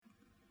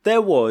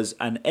There was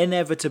an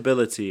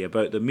inevitability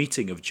about the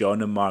meeting of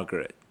John and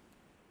Margaret.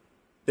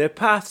 Their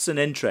paths and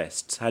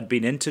interests had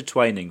been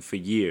intertwining for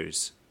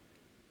years.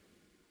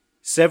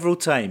 Several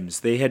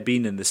times they had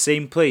been in the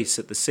same place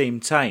at the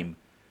same time,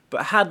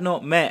 but had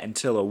not met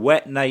until a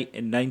wet night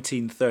in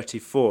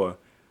 1934,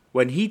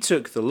 when he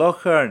took the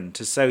Loch Earn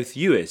to South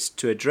Uist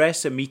to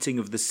address a meeting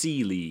of the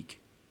Sea League.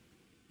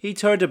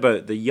 He'd heard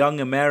about the young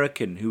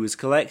American who was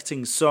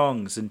collecting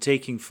songs and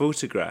taking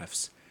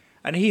photographs,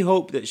 and he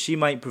hoped that she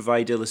might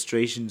provide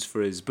illustrations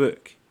for his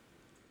book.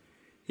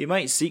 He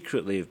might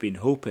secretly have been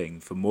hoping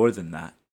for more than that.